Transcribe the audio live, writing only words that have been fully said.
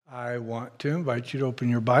I want to invite you to open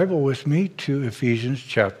your Bible with me to Ephesians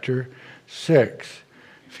chapter 6.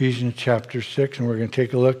 Ephesians chapter 6, and we're going to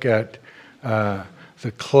take a look at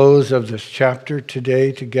the close of this chapter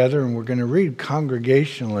today together, and we're going to read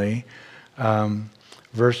congregationally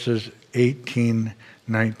verses 18,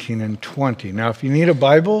 19, and 20. Now, if you need a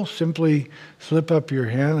Bible, simply slip up your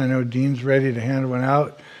hand. I know Dean's ready to hand one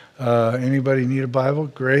out. Anybody need a Bible?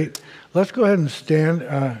 Great. Let's go ahead and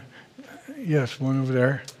stand. Yes, one over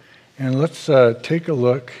there. And let's take a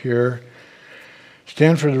look here.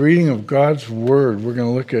 Stand for the reading of God's Word. We're going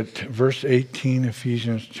to look at verse 18,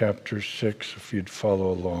 Ephesians chapter 6, if you'd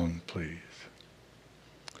follow along, please.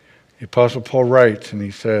 The Apostle Paul writes, and he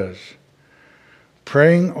says,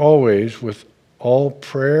 "Praying always with all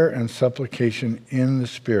prayer and supplication in the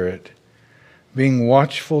Spirit, being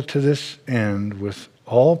watchful to this end with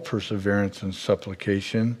all perseverance and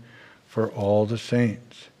supplication for all the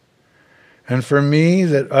saints. And for me,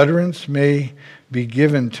 that utterance may be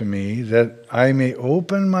given to me, that I may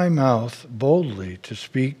open my mouth boldly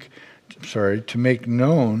to make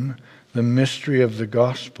known the mystery of the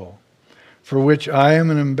gospel, for which I am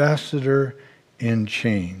an ambassador in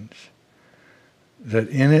chains, that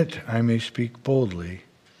in it I may speak boldly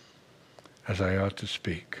as I ought to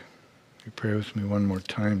speak." You pray with me one more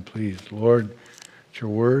time, please. Lord, it's your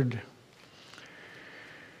word,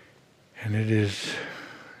 and it is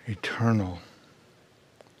eternal.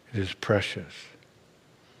 It is precious.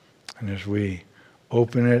 And as we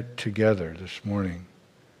open it together this morning,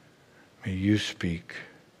 may you speak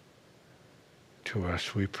to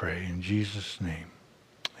us, we pray. In Jesus' name,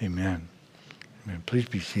 amen. Amen. Please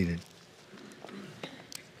be seated.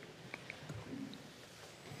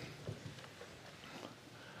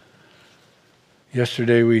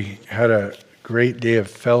 Yesterday we had a great day of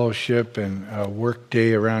fellowship and a work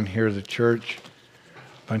day around here at the church.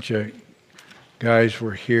 A bunch of guys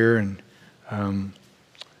were here and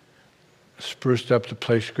spruced up the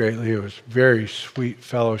place greatly. It was very sweet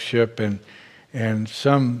fellowship and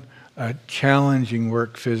some challenging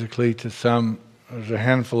work physically to some. There's a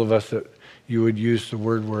handful of us that you would use the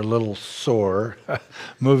word were a little sore,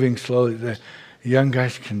 moving slowly. The young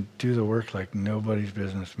guys can do the work like nobody's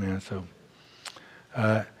business, man. So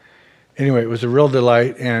anyway, it was a real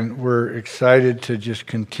delight, and we're excited to just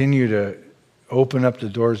continue to open up the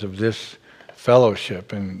doors of this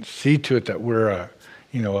fellowship and see to it that we're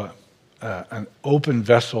an open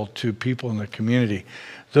vessel to people in the community.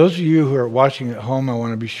 Those of you who are watching at home, I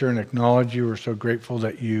want to be sure and acknowledge you. We're so grateful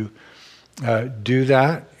that you do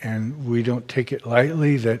that, and we don't take it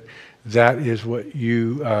lightly that is what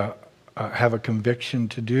you have a conviction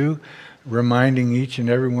to do, reminding each and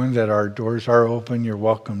everyone that our doors are open. You're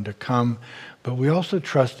welcome to come. But we also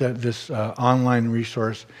trust that this online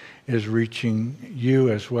resource is reaching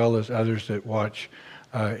you as well as others that watch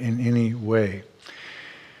in any way.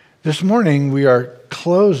 This morning we are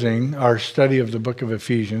closing our study of the book of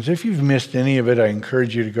Ephesians. If you've missed any of it, I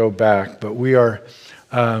encourage you to go back. But we are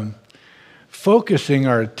focusing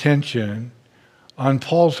our attention on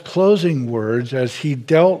Paul's closing words as he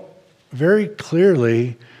dealt very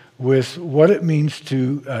clearly with what it means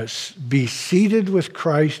to be seated with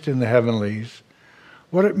Christ in the heavenlies,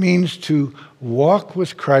 what it means to walk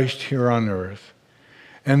with Christ here on earth,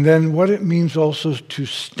 and then what it means also to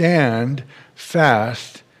stand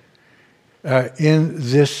fast in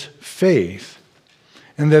this faith.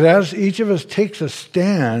 And that as each of us takes a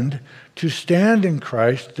stand to stand in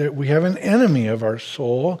Christ, that we have an enemy of our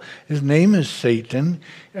soul. His name is Satan,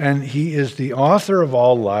 and he is the author of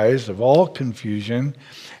all lies, of all confusion.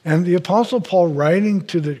 And the Apostle Paul, writing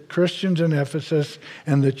to the Christians in Ephesus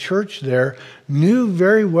and the church there, knew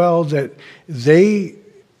very well that they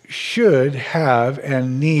should have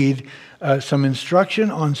and need some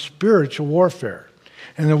instruction on spiritual warfare.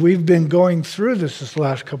 And that we've been going through this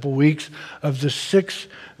last couple of weeks of the 6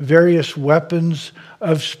 various weapons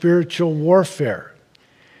of spiritual warfare.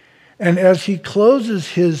 And as he closes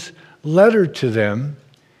his letter to them,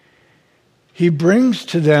 he brings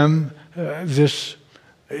to them this,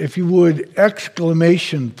 if you would,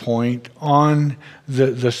 exclamation point on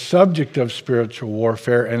the subject of spiritual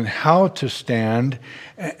warfare and how to stand.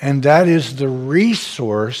 And that is the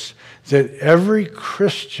resource that every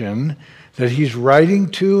Christian that he's writing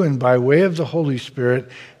to, and by way of the Holy Spirit,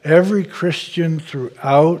 every Christian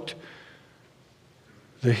throughout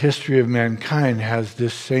the history of mankind has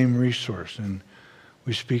this same resource. And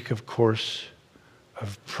we speak, of course,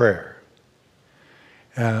 of prayer.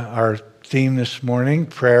 Our theme this morning,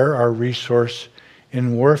 prayer, our resource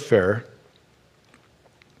in warfare.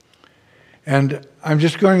 And I'm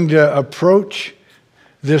just going to approach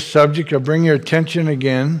this subject. I'll bring your attention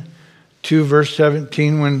again 2 verse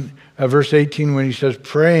 18 when he says,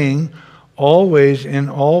 praying always in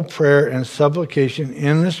all prayer and supplication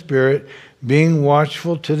in the Spirit, being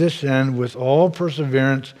watchful to this end with all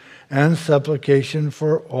perseverance and supplication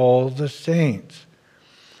for all the saints.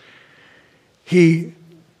 He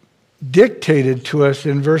dictated to us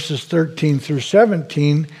in verses 13 through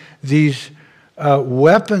 17 these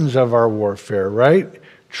weapons of our warfare, right?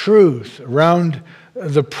 Truth around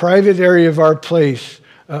the private area of our place,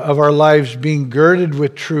 of our lives being girded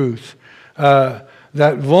with truth.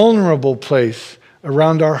 That vulnerable place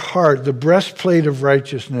around our heart, the breastplate of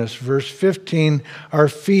righteousness. Verse 15, our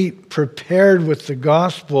feet prepared with the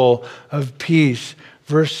gospel of peace.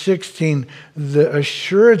 Verse 16, the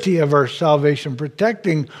assurity of our salvation,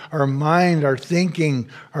 protecting our mind, our thinking,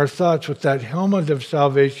 our thoughts with that helmet of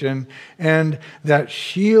salvation and that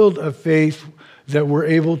shield of faith that we're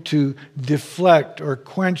able to deflect or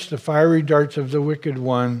quench the fiery darts of the wicked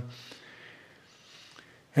one.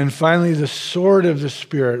 And finally, the sword of the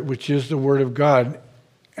Spirit, which is the Word of God.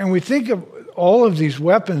 And we think of all of these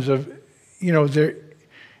weapons of, their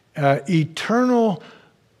eternal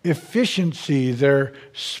efficiency, their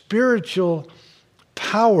spiritual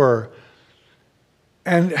power,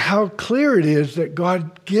 and how clear it is that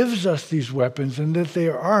God gives us these weapons and that they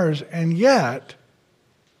are ours, and yet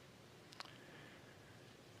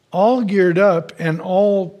all geared up and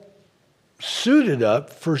all suited up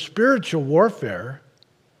for spiritual warfare.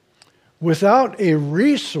 Without a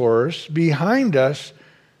resource behind us,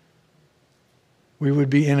 we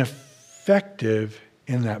would be ineffective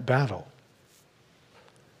in that battle.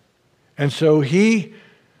 And so he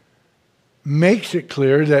makes it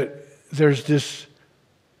clear that there's this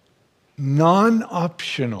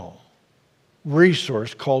non-optional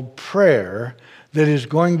resource called prayer that is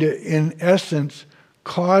going to, in essence,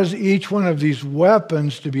 cause each one of these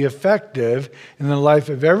weapons to be effective in the life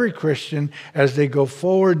of every Christian as they go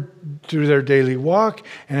forward through their daily walk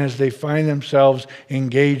and as they find themselves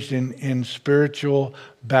engaged in spiritual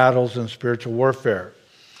battles and spiritual warfare.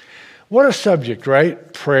 What a subject,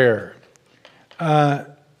 right? Prayer.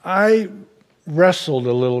 I wrestled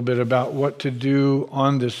a little bit about what to do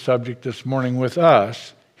on this subject this morning with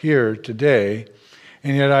us here today,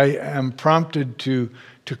 and yet I am prompted to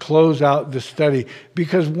close out the study,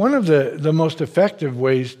 because one of the most effective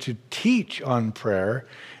ways to teach on prayer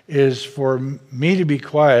is for me to be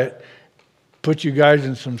quiet, put you guys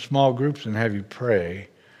in some small groups and have you pray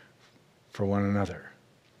for one another.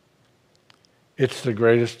 It's the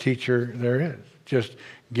greatest teacher there is. Just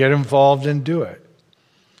get involved and do it.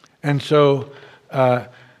 And so I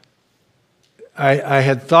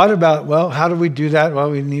had thought about, well, how do we do that? Well,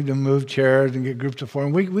 we need to move chairs and get groups of four.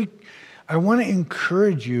 And I want to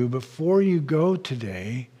encourage you before you go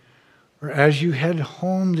today, or as you head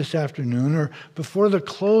home this afternoon, or before the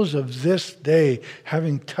close of this day,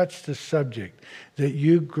 having touched the subject, that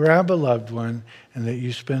you grab a loved one and that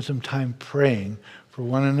you spend some time praying for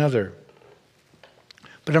one another.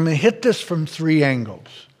 But I'm going to hit this from three angles.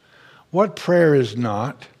 What prayer is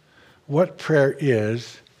not, what prayer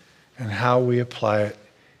is, and how we apply it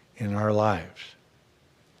in our lives.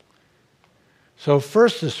 So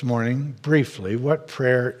first this morning, briefly, what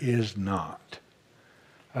prayer is not.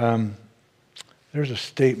 There's a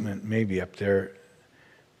statement maybe up there.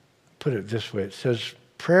 Put it this way. It says,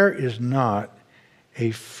 prayer is not a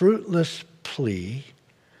fruitless plea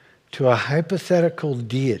to a hypothetical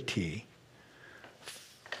deity,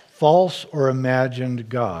 false or imagined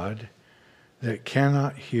God that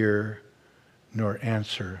cannot hear nor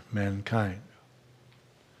answer mankind.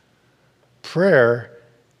 Prayer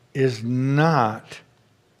is not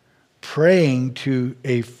praying to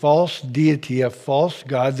a false deity, a false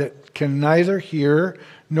God that can neither hear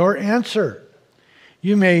nor answer.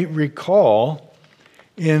 You may recall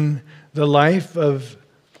in the life of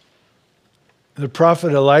the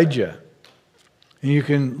prophet Elijah, and you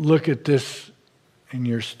can look at this in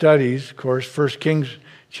your studies, of course, 1 Kings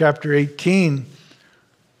chapter 18,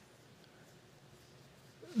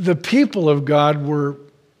 the people of God were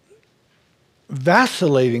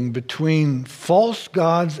vacillating between false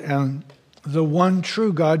gods and the one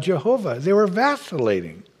true God, Jehovah. They were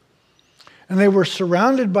vacillating. And they were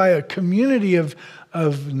surrounded by a community of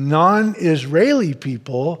non-Israeli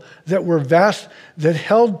people that were that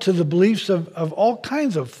held to the beliefs of all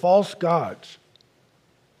kinds of false gods.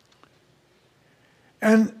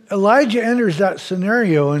 And Elijah enters that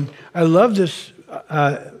scenario, and I love this.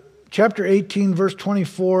 Chapter 18, verse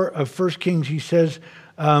 24 of 1 Kings, he says,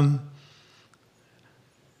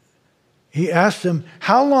 he asked them,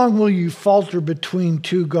 how long will you falter between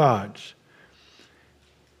two gods?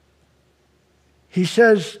 he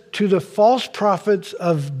says to the false prophets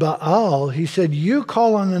of Baal, he said, you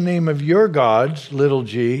call on the name of your gods, little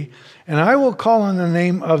g, and I will call on the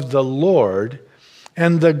name of the Lord,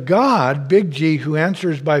 and the God, big G, who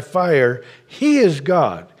answers by fire, he is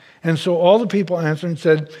God. And so all the people answered and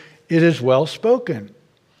said, it is well spoken.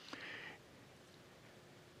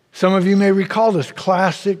 Some of you may recall this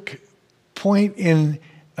classic point in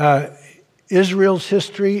Israel's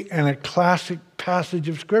history and a classic passage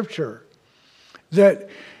of Scripture, that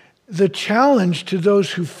the challenge to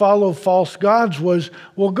those who follow false gods was,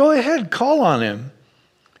 well, go ahead, call on him,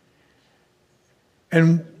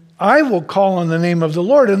 and I will call on the name of the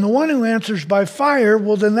Lord. And the one who answers by fire,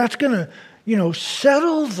 well, then that's going to,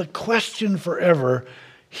 settle the question forever.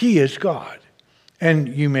 He is God. And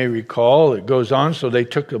you may recall, it goes on, so they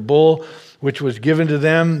took a bull which was given to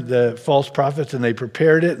them, the false prophets, and they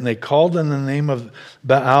prepared it, and they called in the name of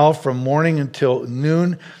Baal from morning until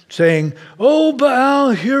noon, saying, "Oh,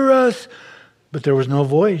 Baal, hear us." But there was no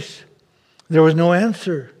voice. There was no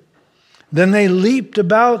answer. Then they leaped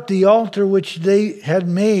about the altar which they had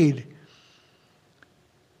made.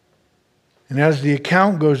 And as the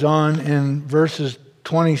account goes on in verses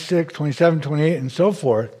 26, 27, 28, and so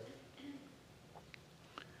forth,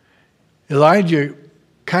 Elijah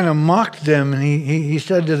kind of mocked them, and he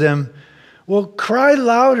said to them, well, cry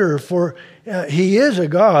louder, for he is a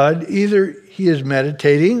god. Either he is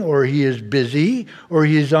meditating, or he is busy, or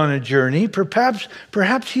he is on a journey. Perhaps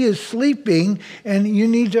he is sleeping, and you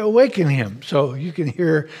need to awaken him. So you can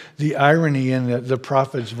hear the irony in the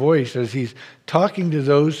prophet's voice as he's talking to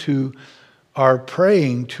those who are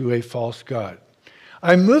praying to a false god.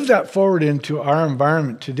 I move that forward into our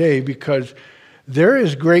environment today because there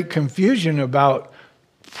is great confusion about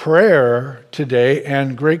prayer today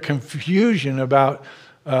and great confusion about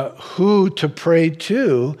who to pray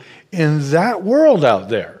to in that world out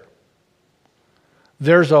there.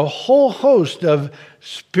 There's a whole host of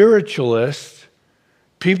spiritualists,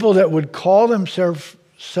 people that would call themselves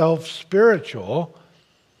spiritual,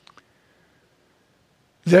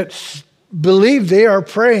 that believe they are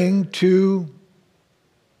praying to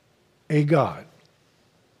a God.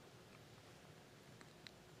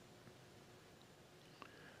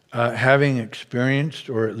 Having experienced,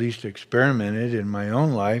 or at least experimented in my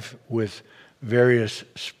own life with various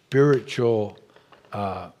spiritual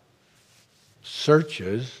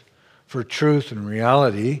searches for truth and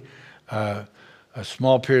reality, a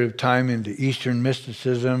small period of time into Eastern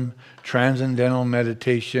mysticism, transcendental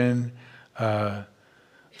meditation,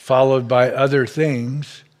 followed by other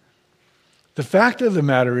things. The fact of the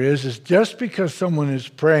matter is just because someone is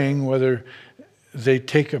praying, whether they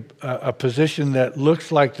take a position that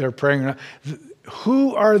looks like they're praying,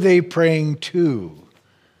 who are they praying to?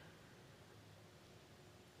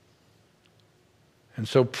 And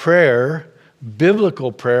so prayer,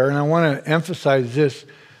 biblical prayer, and I want to emphasize this,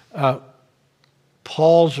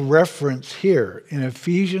 Paul's reference here in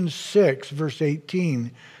Ephesians 6, verse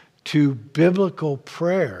 18, to biblical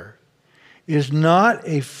prayer is not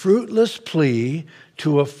a fruitless plea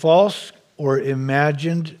to a false or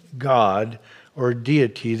imagined God or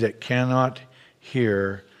deity that cannot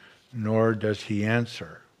hear, nor does he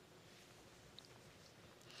answer.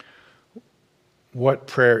 What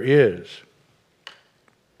prayer is.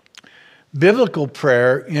 Biblical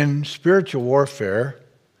prayer in spiritual warfare,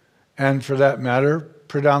 and for that matter,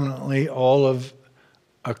 predominantly all of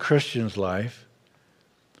a Christian's life,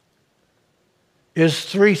 is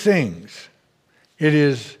three things. It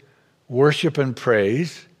is worship and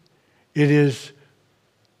praise. It is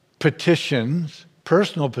petitions,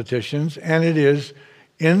 personal petitions, and it is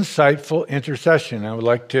insightful intercession. I would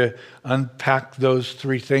like to unpack those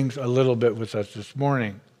three things a little bit with us this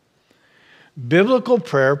morning. Biblical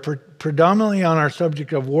prayer, predominantly on our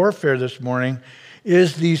subject of warfare this morning,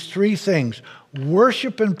 is these three things.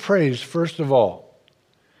 Worship and praise, first of all.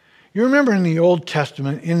 You remember in the Old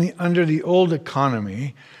Testament, under the old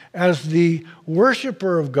economy, as the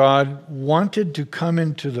worshiper of God wanted to come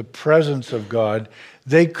into the presence of God,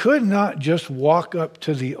 they could not just walk up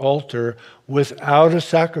to the altar without a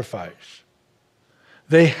sacrifice.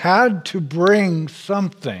 They had to bring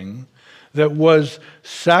something that was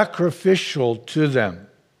sacrificial to them.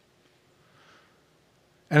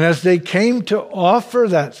 And as they came to offer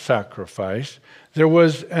that sacrifice, there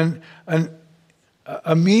was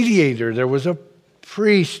a mediator, there was a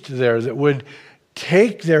priest there that would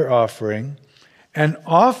take their offering and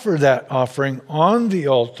offer that offering on the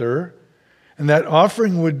altar, and that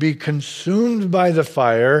offering would be consumed by the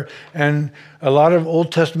fire. And a lot of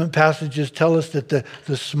Old Testament passages tell us that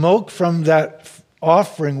the smoke from that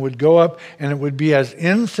offering would go up, and it would be as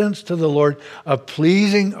incense to the Lord, a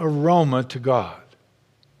pleasing aroma to God.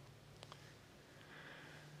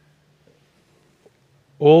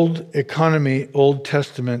 Old economy, Old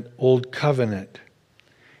Testament, Old Covenant.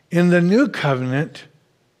 In the New Covenant,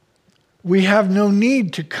 we have no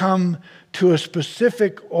need to come to a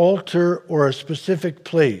specific altar or a specific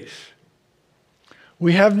place.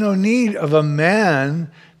 We have no need of a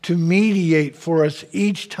man to mediate for us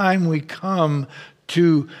each time we come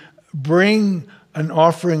to bring an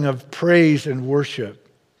offering of praise and worship.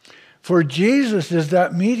 For Jesus is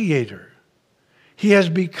that mediator. He has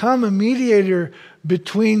become a mediator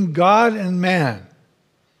between God and man.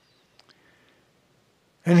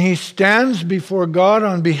 And he stands before God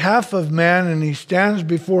on behalf of man, and he stands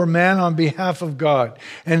before man on behalf of God.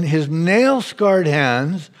 And his nail-scarred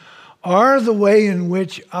hands are the way in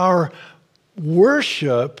which our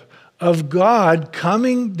worship of God,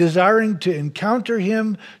 coming, desiring to encounter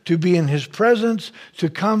him, to be in his presence, to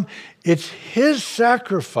come, it's his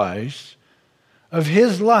sacrifice of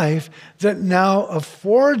his life that now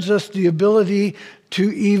affords us the ability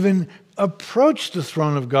to even approach the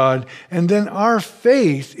throne of God. And then our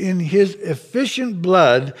faith in his efficient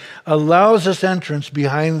blood allows us entrance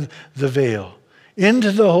behind the veil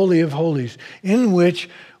into the Holy of Holies, in which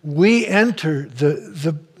we enter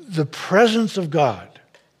the presence of God.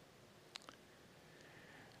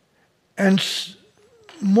 And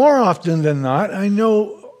more often than not, I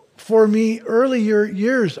know for me, earlier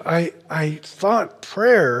years, I thought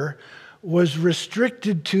prayer was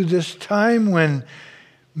restricted to this time when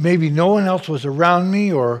maybe no one else was around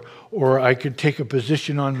me, or I could take a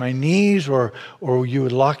position on my knees, or you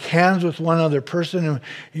would lock hands with one other person.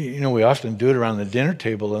 And, we often do it around the dinner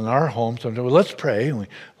table in our home. Sometimes, well, let's pray, and we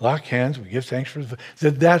lock hands, we give thanks for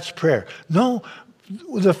that's prayer. No,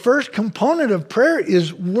 the first component of prayer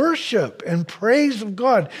is worship and praise of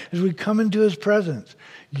God as we come into his presence.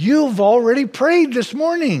 You've already prayed this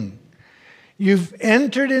morning. You've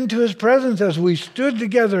entered into his presence as we stood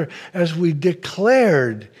together, as we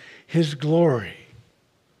declared his glory.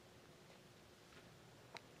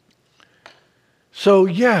 So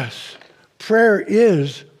yes, prayer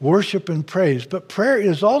is worship and praise, but prayer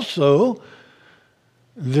is also,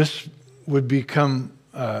 this would become,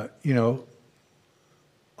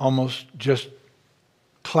 almost just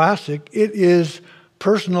classic, it is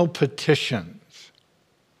personal petitions.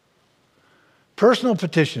 Personal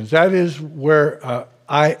petitions, that is where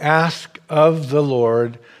I ask of the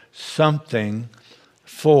Lord something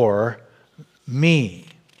for me.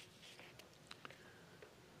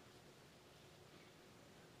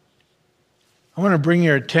 I want to bring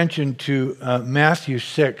your attention to Matthew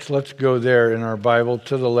 6. Let's go there in our Bible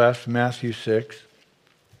to the left, Matthew 6.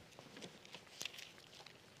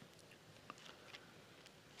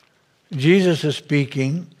 Jesus is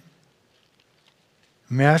speaking.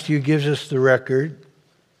 Matthew gives us the record.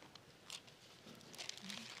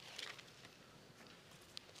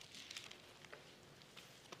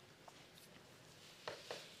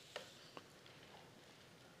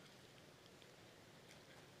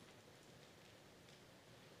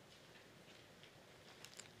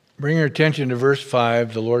 Bring your attention to verse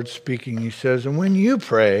 5, the Lord speaking. He says, "And when you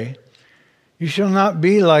pray, you shall not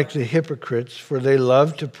be like the hypocrites, for they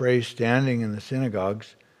love to pray standing in the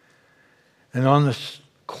synagogues and on the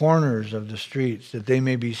corners of the streets, that they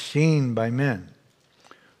may be seen by men.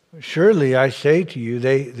 Surely I say to you,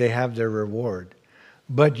 they have their reward.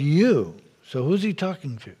 But you," so who's he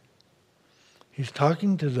talking to? He's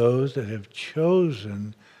talking to those that have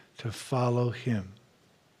chosen to follow him.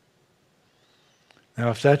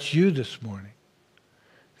 Now, if that's you this morning,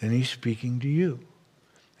 then he's speaking to you.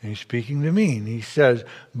 And he's speaking to me. And he says,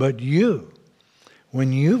 "But you,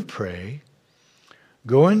 when you pray,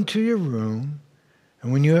 go into your room,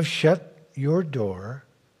 and when you have shut your door,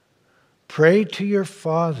 pray to your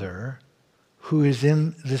Father who is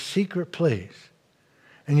in the secret place.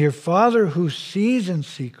 And your Father who sees in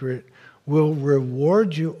secret will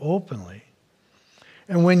reward you openly.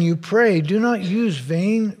 And when you pray, do not use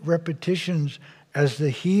vain repetitions as the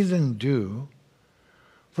heathen do,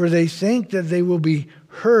 for they think that they will be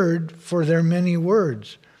heard for their many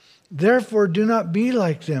words. Therefore, do not be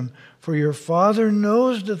like them, for your Father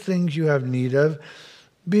knows the things you have need of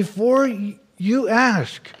before you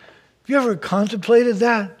ask." Have you ever contemplated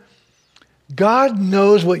that? God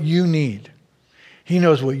knows what you need. He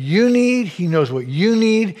knows what you need. He knows what you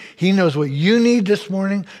need. He knows what you need this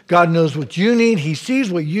morning. God knows what you need. He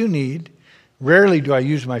sees what you need. Rarely do I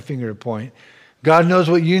use my finger to point. God knows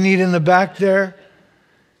what you need in the back there.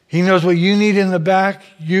 He knows what you need in the back.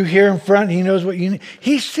 You here in front, he knows what you need.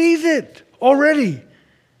 He sees it already.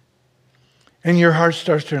 And your heart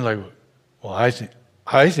starts turning like, well, I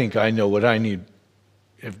think I know what I need.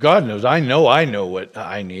 If God knows, I know what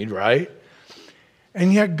I need, right?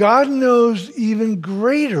 And yet God knows even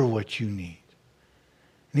greater what you need.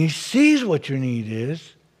 And He sees what your need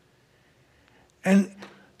is. And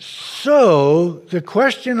so the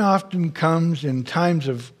question often comes in times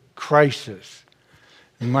of crisis.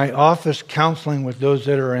 In my office counseling with those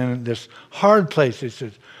that are in this hard place, it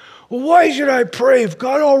says, well, why should I pray? If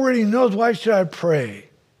God already knows, why should I pray?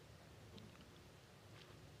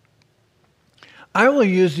 I will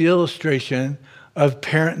use the illustration of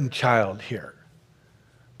parent and child here.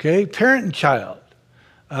 Okay, parent and child.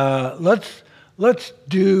 Let's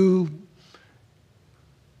do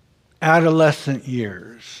adolescent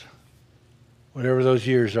years, whatever those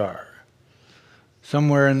years are.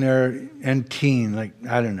 Somewhere in there, and teen, like,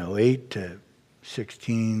 I don't know, 8 to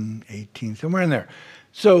 16, 18, somewhere in there.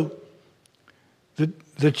 So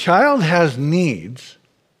the child has needs,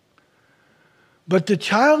 but the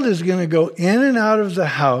child is going to go in and out of the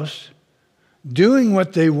house doing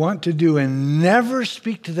what they want to do and never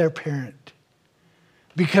speak to their parent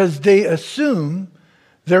because they assume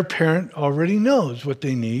their parent already knows what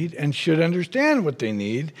they need and should understand what they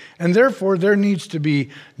need, and therefore there needs to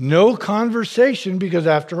be no conversation because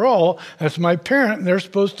after all, that's my parent and they're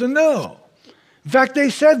supposed to know. In fact,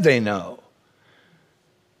 they said they know.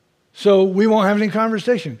 So we won't have any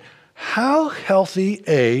conversation. How healthy,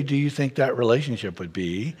 A, do you think that relationship would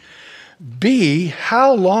be? B,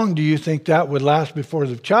 how long do you think that would last before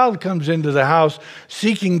the child comes into the house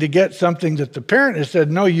seeking to get something that the parent has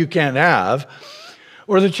said, no, you can't have?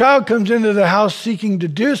 Or the child comes into the house seeking to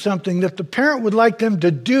do something that the parent would like them to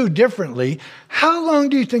do differently. How long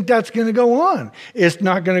do you think that's going to go on? It's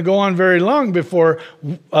not going to go on very long before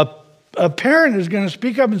a parent is going to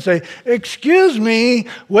speak up and say, excuse me,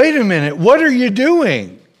 wait a minute, what are you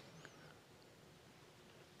doing?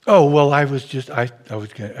 Oh, well, I was going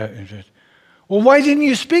to, well, why didn't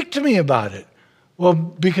you speak to me about it? Well,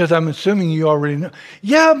 because I'm assuming you already know.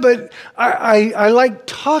 Yeah, but I like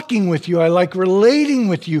talking with you. I like relating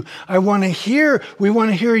with you. we want to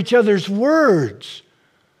hear each other's words.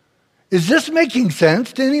 Is this making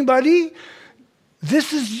sense to anybody?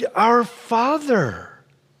 This is our Father.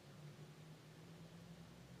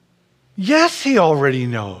 Yes, He already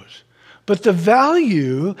knows. But the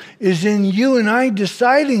value is in you and I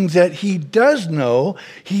deciding that He does know,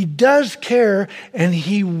 He does care, and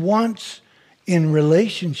He wants in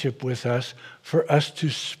relationship with us for us to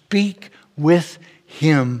speak with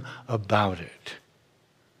Him about it.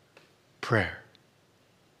 Prayer.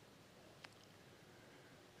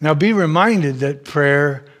 Now be reminded that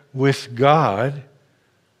prayer with God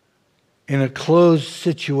in a closed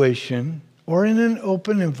situation or in an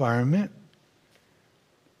open environment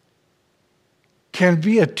can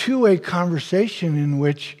be a two-way conversation in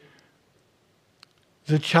which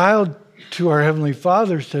the child to our Heavenly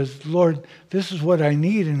Father says, Lord, this is what I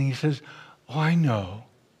need. And He says, oh, I know.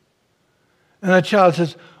 And the child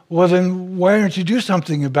says, well, then why don't you do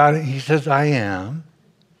something about it? And He says, I am.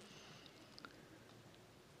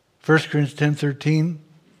 1 Corinthians 10:13,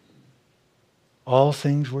 all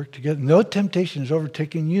things work together. No temptation is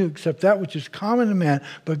overtaking you except that which is common to man.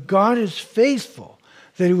 But God is faithful,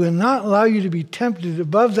 that He will not allow you to be tempted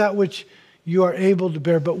above that which you are able to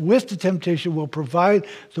bear, but with the temptation will provide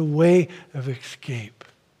the way of escape.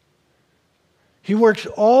 He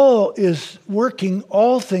is working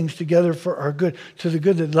all things together for our good, to the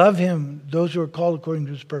good that love Him, those who are called according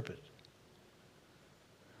to His purpose.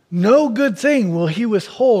 No good thing will He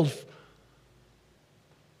withhold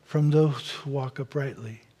from those who walk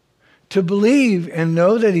uprightly. To believe and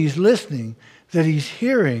know that He's listening, that He's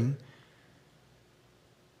hearing,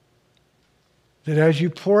 that as you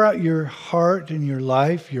pour out your heart and your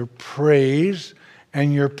life, your praise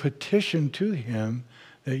and your petition to Him,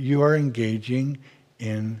 that you are engaging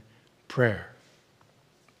in prayer.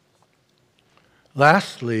 So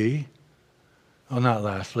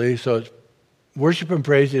it's worship and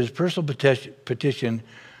praise is personal petition,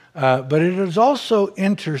 but it is also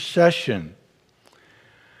intercession.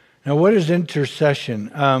 Now, what is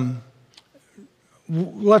intercession?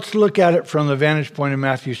 Let's look at it from the vantage point of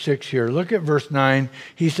Matthew 6 here. Look at verse 9.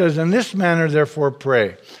 He says, in this manner, therefore,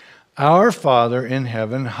 pray. Our Father in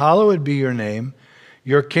heaven, hallowed be your name.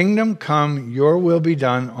 Your kingdom come, your will be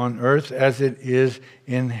done on earth as it is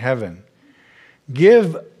in heaven.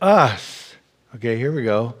 Give us, okay, here we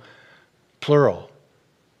go, plural,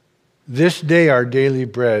 this day our daily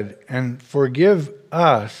bread, and forgive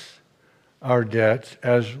us our debts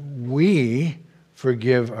as we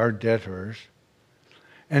forgive our debtors.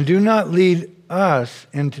 And do not lead us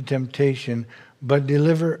into temptation, but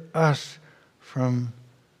deliver us from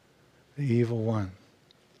the evil one.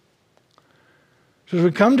 So as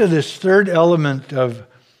we come to this third element of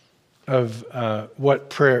of what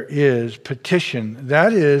prayer is, petition,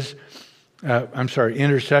 that is,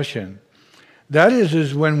 intercession. That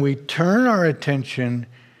is when we turn our attention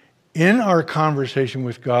in our conversation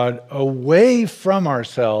with God away from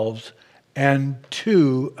ourselves and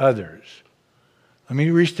to others. Let me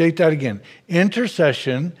restate that again.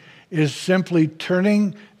 Intercession is simply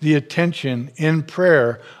turning the attention in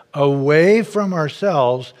prayer away from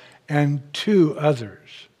ourselves and to others.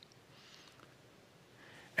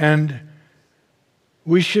 And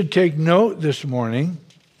we should take note this morning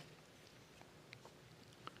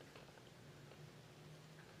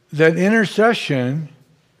that intercession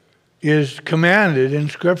is commanded in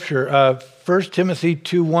Scripture. 1 Timothy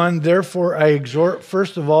 2:1, therefore I exhort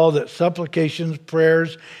first of all that supplications,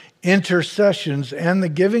 prayers, intercessions, and the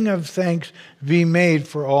giving of thanks be made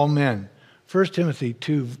for all men. 1 Timothy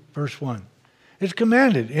 2, verse 1. It's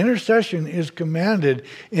commanded. Intercession is commanded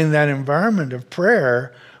in that environment of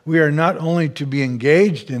prayer. We are not only to be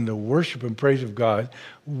engaged in the worship and praise of God,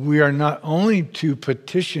 we are not only to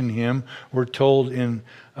petition Him. We're told in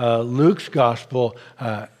Luke's gospel,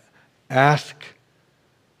 ask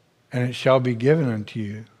and it shall be given unto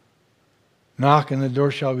you. Knock and the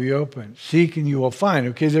door shall be opened. Seek and you will find.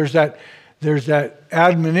 Okay, there's that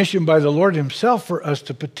admonition by the Lord Himself for us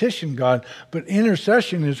to petition God, but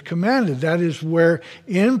intercession is commanded. That is where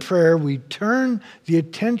in prayer we turn the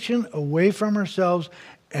attention away from ourselves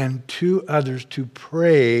and to others, to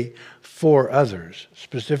pray for others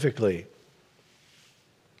specifically.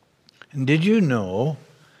 And did you know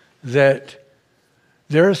that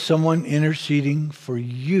there is someone interceding for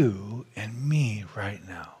you and me right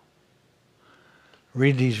now?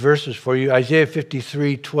 Read these verses for you. Isaiah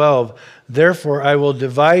 53:12. Therefore I will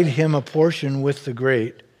divide him a portion with the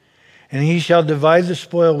great, and he shall divide the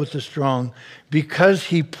spoil with the strong, because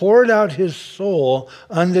he poured out his soul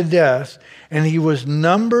unto death, and he was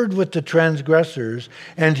numbered with the transgressors,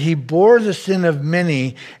 and he bore the sin of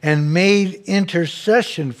many and made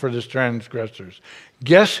intercession for the transgressors.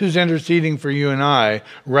 Guess who's interceding for you and I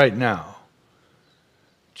right now?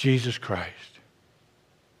 Jesus Christ.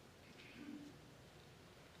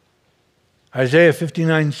 Isaiah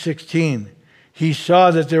 59:16. He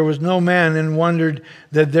saw that there was no man and wondered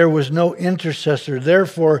that there was no intercessor.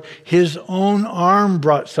 Therefore, his own arm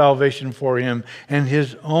brought salvation for him, and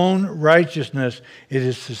his own righteousness, it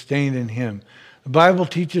is sustained in him. The Bible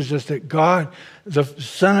teaches us that God, the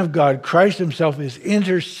Son of God, Christ Himself, is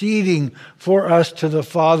interceding for us to the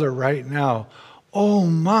Father right now. Oh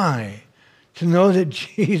my, to know that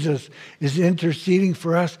Jesus is interceding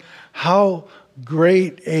for us. How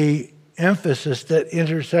great a emphasis that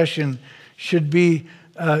intercession should be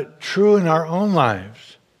true in our own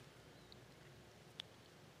lives.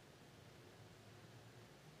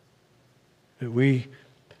 That we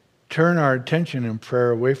turn our attention in prayer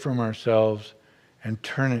away from ourselves and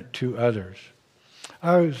turn it to others.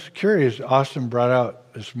 I was curious, Austin brought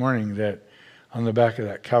out this morning that on the back of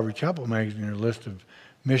that Calvary Chapel magazine, a list of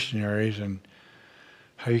missionaries and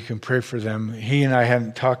how you can pray for them. He and I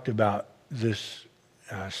hadn't talked about this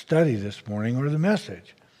study this morning or the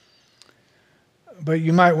message. But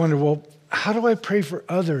you might wonder, well, how do I pray for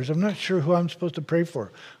others? I'm not sure who I'm supposed to pray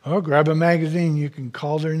for. Oh, grab a magazine. You can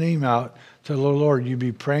call their name out to the Lord. You'd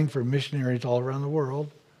be praying for missionaries all around the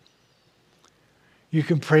world. You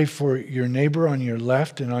can pray for your neighbor on your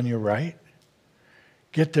left and on your right.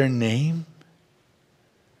 Get their name.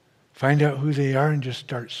 Find out who they are and just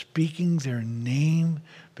start speaking their name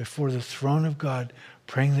before the throne of God,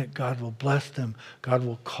 praying that God will bless them. God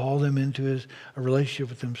will call them into a relationship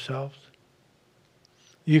with Himself.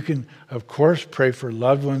 You can, of course, pray for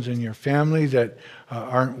loved ones in your family that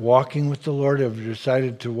aren't walking with the Lord, have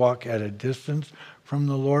decided to walk at a distance from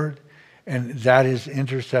the Lord, and that is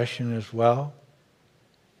intercession as well.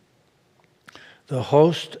 The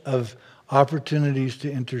host of opportunities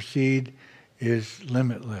to intercede is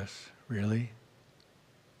limitless, really.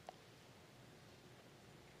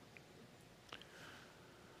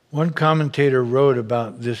 One commentator wrote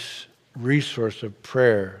about this resource of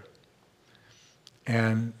prayer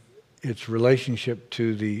and its relationship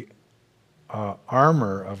to the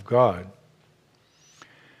armor of God.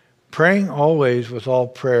 Praying always with all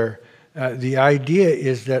prayer. The idea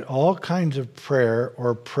is that all kinds of prayer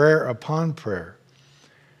or prayer upon prayer,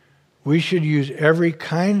 we should use every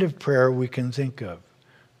kind of prayer we can think of.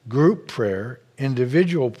 Group prayer,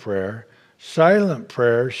 individual prayer, silent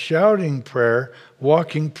prayer, shouting prayer,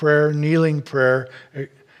 walking prayer, kneeling prayer,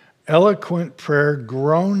 eloquent prayer,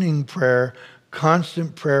 groaning prayer,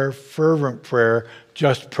 constant prayer, fervent prayer,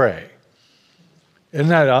 just pray. Isn't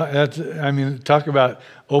that, talk about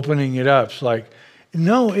opening it up. It's like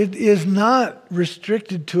No, it is not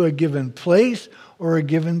restricted to a given place or a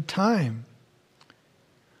given time.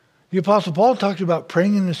 The Apostle Paul talked about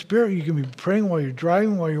praying in the Spirit. You can be praying while you're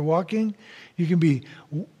driving, while you're walking. You can be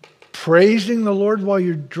praising the Lord while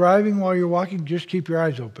you're driving, while you're walking. Just keep your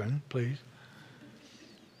eyes open, please.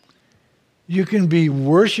 You can be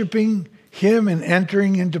worshiping Him and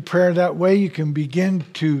entering into prayer that way. You can begin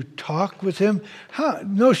to talk with Him.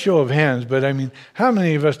 No show of hands, but I mean, how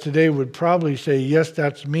many of us today would probably say, yes,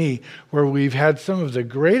 that's me, where we've had some of the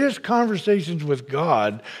greatest conversations with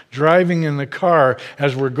God driving in the car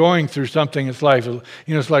as we're going through something in life. You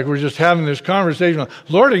know, it's like we're just having this conversation.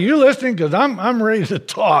 Lord, are you listening? Because I'm ready to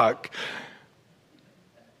talk.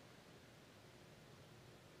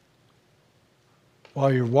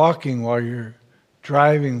 While you're walking, while you're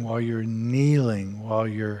driving, while you're kneeling, while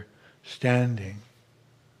you're standing,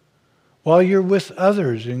 while you're with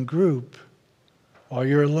others in group, while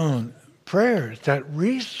you're alone. Prayer is that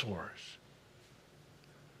resource.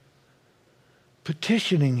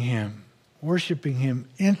 Petitioning Him, worshiping Him,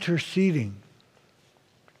 interceding.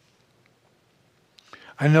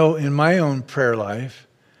 I know in my own prayer life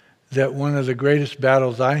that one of the greatest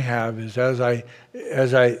battles I have is I'm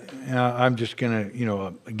just going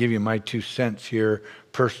to, give you my 2 cents here,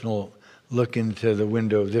 personal look into the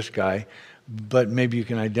window of this guy, but maybe you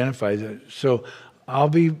can identify that. So I'll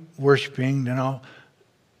be worshiping, then I'll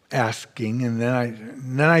asking, and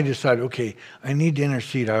then I decide, okay, I need to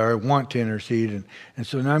intercede, or I want to intercede, and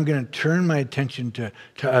so now I'm going to turn my attention to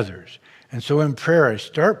others. And so in prayer, I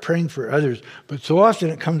start praying for others, but so often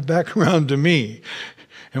it comes back around to me.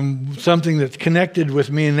 And something that's connected with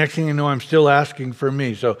me, and next thing you know, I'm still asking for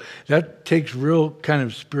me. So that takes real kind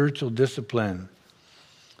of spiritual discipline.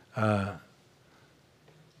 And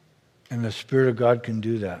the Spirit of God can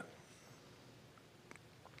do that.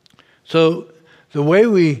 So the way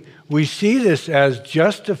we see this as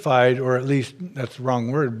justified, or at least that's the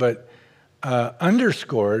wrong word, but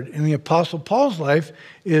underscored in the Apostle Paul's life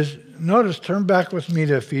is, notice, turn back with me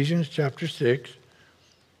to Ephesians chapter 6.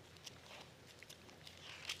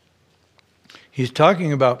 He's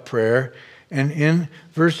talking about prayer, and in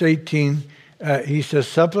verse 18, he says,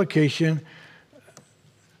 supplication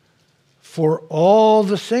for all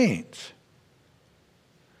the saints.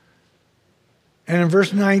 And in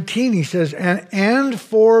verse 19, he says, and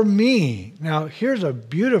for me. Now, here's a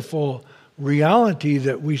beautiful reality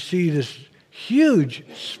that we see this huge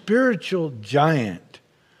spiritual giant,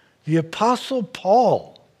 the Apostle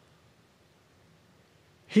Paul.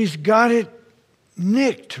 He's got it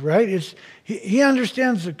nicked, right? He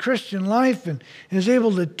understands the Christian life and is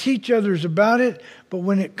able to teach others about it. But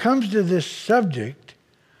when it comes to this subject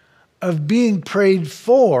of being prayed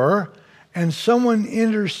for and someone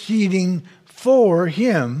interceding for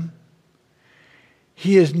him,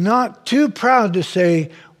 he is not too proud to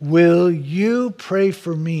say, will you pray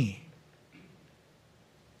for me?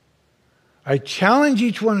 I challenge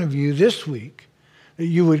each one of you this week that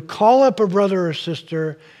you would call up a brother or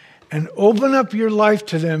sister and open up your life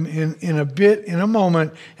to them in a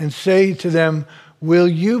moment, and say to them, will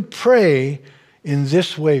you pray in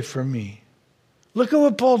this way for me? Look at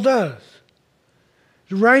what Paul does.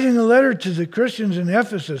 He's writing a letter to the Christians in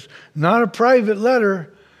Ephesus, not a private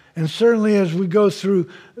letter, and certainly as we go through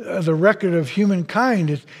the record of humankind,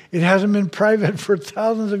 it hasn't been private for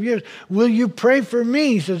thousands of years. Will you pray for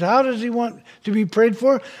me? He says, how does he want to be prayed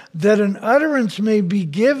for? That an utterance may be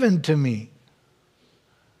given to me.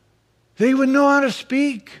 That he would know how to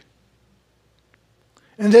speak,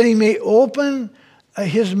 and that he may open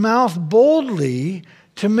his mouth boldly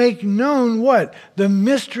to make known what? The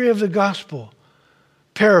mystery of the gospel.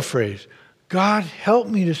 Paraphrase, God, help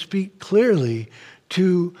me to speak clearly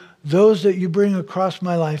to those that you bring across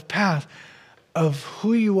my life path of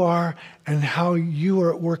who you are and how you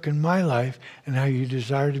are at work in my life and how you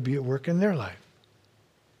desire to be at work in their life.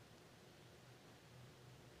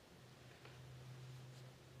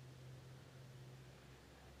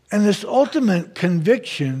 And this ultimate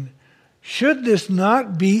conviction, should this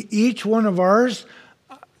not be each one of ours?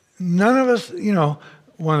 None of us,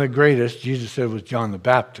 one of the greatest, Jesus said, was John the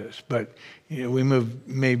Baptist. But we move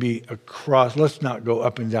maybe across. Let's not go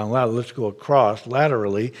up and down laterally. Let's go across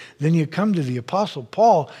laterally. Then you come to the Apostle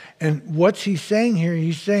Paul. And what's he saying here?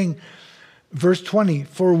 He's saying, verse 20,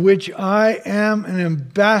 for which I am an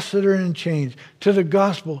ambassador in chains to the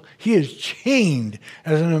gospel. He is chained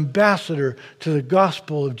as an ambassador to the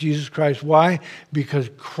gospel of Jesus Christ. Why? Because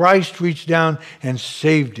Christ reached down and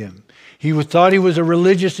saved him. He thought he was a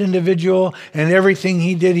religious individual, and everything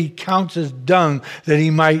he did he counts as dung, that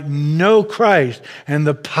he might know Christ and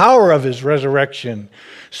the power of his resurrection.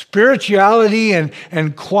 Spirituality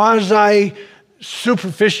and quasi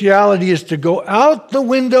superficiality is to go out the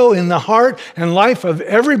window in the heart and life of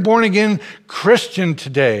every born-again Christian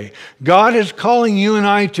today. God is calling you and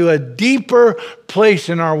I to a deeper place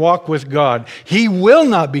in our walk with God. He will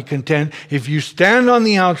not be content if you stand on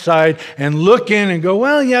the outside and look in and go,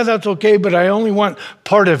 well, yeah, that's okay, but I only want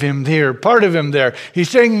part of him here, part of him there. He's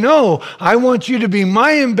saying, no, I want you to be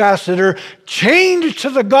my ambassador, chained to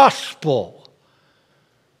the gospel.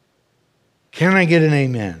 Can I get an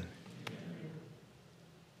amen?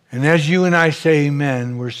 And as you and I say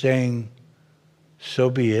amen, we're saying, so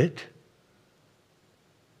be it.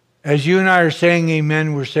 As you and I are saying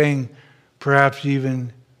amen, we're saying, perhaps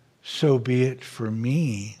even, so be it for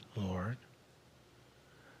me, Lord.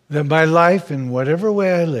 That my life, in whatever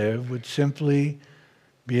way I live, would simply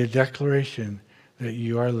be a declaration that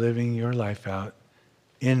you are living your life out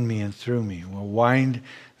in me and through me. We'll wind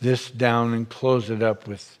this down and close it up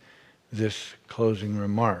with this closing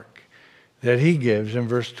remark that he gives in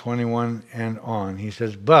verse 21 and on. He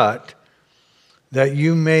says, but that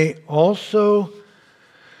you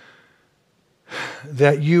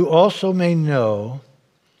also may know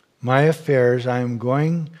my affairs, I am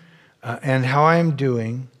going, and how I am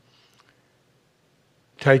doing.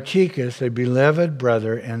 Tychicus, a beloved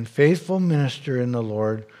brother and faithful minister in the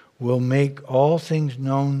Lord, will make all things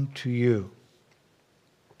known to you.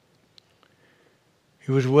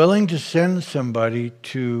 He was willing to send somebody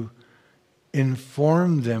to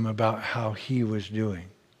inform them about how he was doing.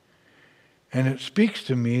 And it speaks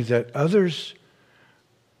to me that others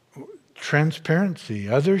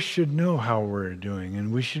should know how we're doing,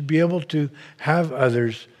 and we should be able to have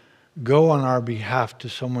others go on our behalf to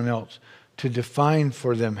someone else to define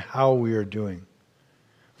for them how we are doing.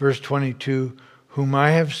 Verse 22, whom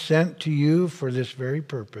I have sent to you for this very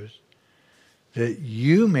purpose, that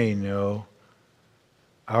you may know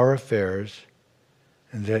our affairs,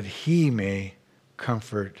 and that he may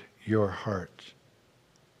comfort your hearts.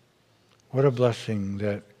 What a blessing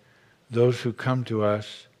that those who come to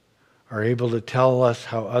us are able to tell us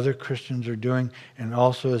how other Christians are doing, and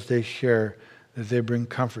also as they share, that they bring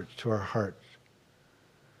comfort to our hearts.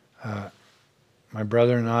 My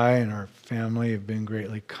brother and I and our family have been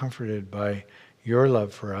greatly comforted by your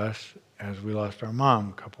love for us as we lost our mom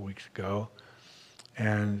a couple weeks ago.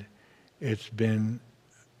 And it's been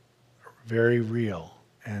very real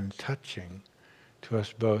and touching to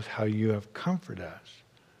us both how you have comforted us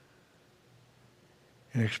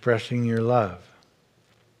in expressing your love.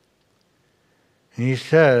 And he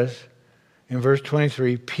says in verse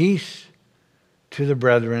 23, peace to the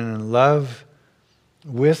brethren and love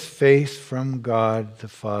with faith from God the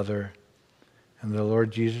Father and the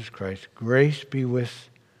Lord Jesus Christ. Grace be with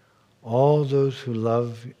all those who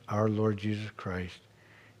love our Lord Jesus Christ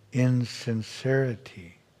in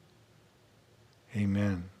sincerity.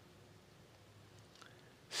 Amen.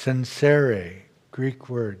 Sincere, Greek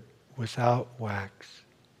word, without wax,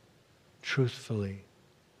 truthfully.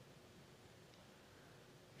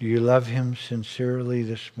 Do you love him sincerely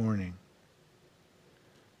this morning?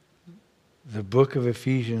 The book of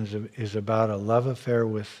Ephesians is about a love affair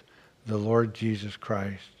with the Lord Jesus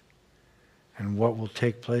Christ and what will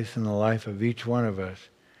take place in the life of each one of us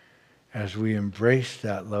as we embrace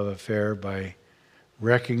that love affair by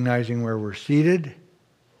recognizing where we're seated,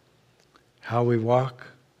 how we walk,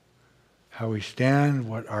 how we stand,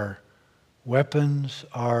 what our weapons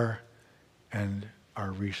are, and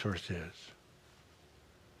our resource is.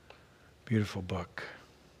 Beautiful book.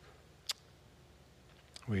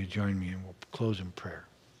 Will you join me and we'll close in prayer.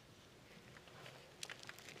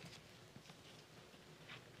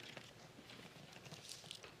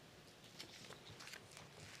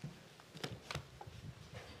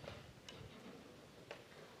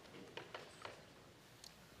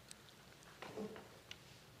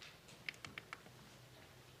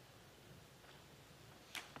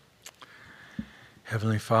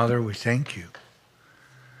 Heavenly Father, we thank you.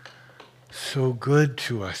 So good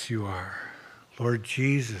to us you are. Lord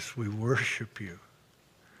Jesus, we worship you.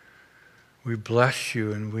 We bless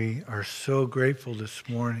you, and we are so grateful this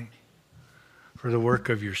morning for the work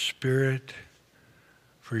of your Spirit,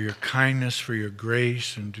 for your kindness, for your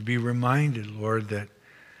grace, and to be reminded, Lord, that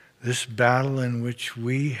this battle in which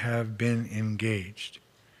we have been engaged,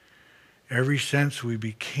 ever since we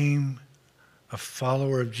became a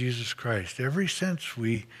follower of Jesus Christ, ever since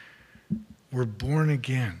we were born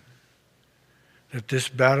again, that this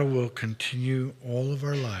battle will continue all of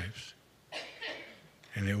our lives,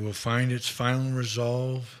 and it will find its final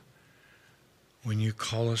resolve when you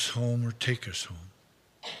call us home or take us home.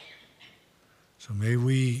 So may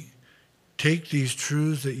we take these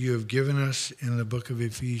truths that you have given us in the book of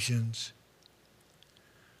Ephesians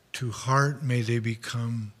to to heart. May they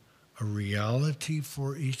become a reality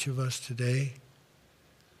for each of us today.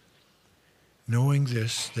 Knowing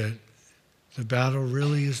this, that the battle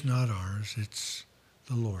really is not ours, it's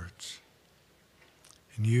the Lord's.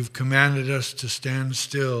 And you've commanded us to stand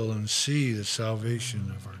still and see the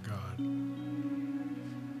salvation of our God.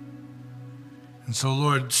 And so,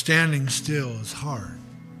 Lord, standing still is hard.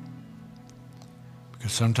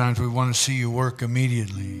 Because sometimes we want to see you work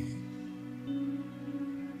immediately.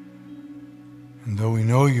 And though we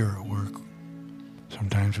know you're at work,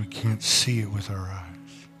 sometimes we can't see it with our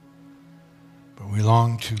eyes. But we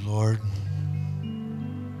long to, Lord.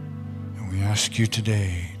 And we ask you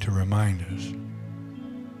today to remind us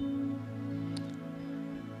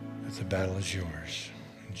that the battle is yours.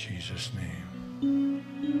 In Jesus' name.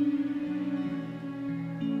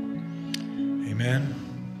 Amen.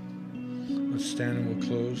 Let's stand and we'll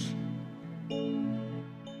close.